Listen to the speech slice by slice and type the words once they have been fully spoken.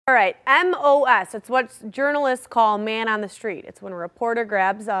All right, MOS, it's what journalists call man on the street. It's when a reporter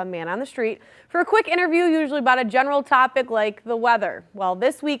grabs a man on the street for a quick interview, usually about a general topic like the weather. Well,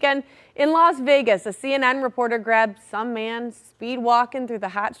 this weekend in Las Vegas, a CNN reporter grabbed some man speed walking through the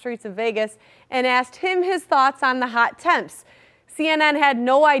hot streets of Vegas and asked him his thoughts on the hot temps. CNN had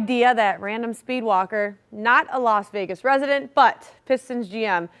no idea that random speed walker, not a Las Vegas resident, but Pistons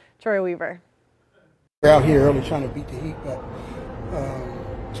GM Troy Weaver. We're out here early trying to beat the heat, but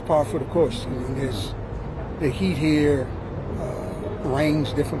it's par for the course. I mean, there's the heat here,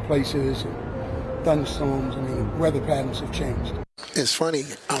 rains different places, and thunderstorms. I mean, the weather patterns have changed. It's funny,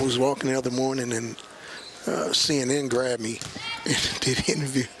 I was walking the other morning and CNN grabbed me and did an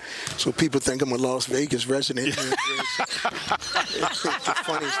interview. So people think I'm a Las Vegas resident. It's the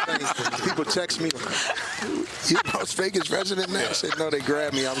funniest thing. People text me, "You a Las Vegas resident now?" I said, no, they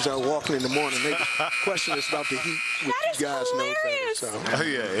grabbed me. I was out walking in the morning. They question us about the heat, which you guys know better. So. Oh,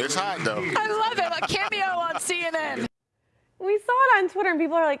 yeah, it's hot, though. I love it. A cameo on CNN. We saw it on Twitter, and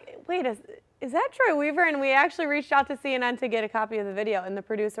people are like, wait, is that Troy Weaver? And we actually reached out to CNN to get a copy of the video, and the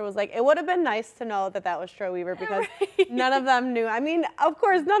producer was like, it would have been nice to know that that was Troy Weaver, because none of them knew. I mean, of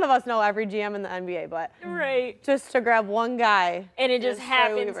course, none of us know every GM in the NBA, but just to grab one guy. And it just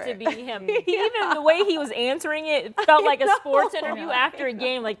happens to be him. Even the way he was answering it felt like a sports interview after a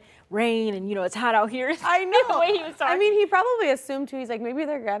game, like rain and, you know, it's hot out here. I know. The way he was talking. I mean, he probably assumed, too, he's like, maybe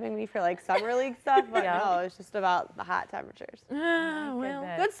they're grabbing me for, like, summer league stuff, but no, it's just about the hot temperatures. Well,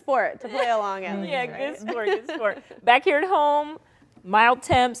 good sport to play along at least, yeah, right? good sport. Back here at home, mild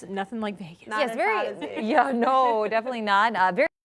temps, nothing like Vegas. Not as hot as Vegas. Yeah, no, definitely not. Very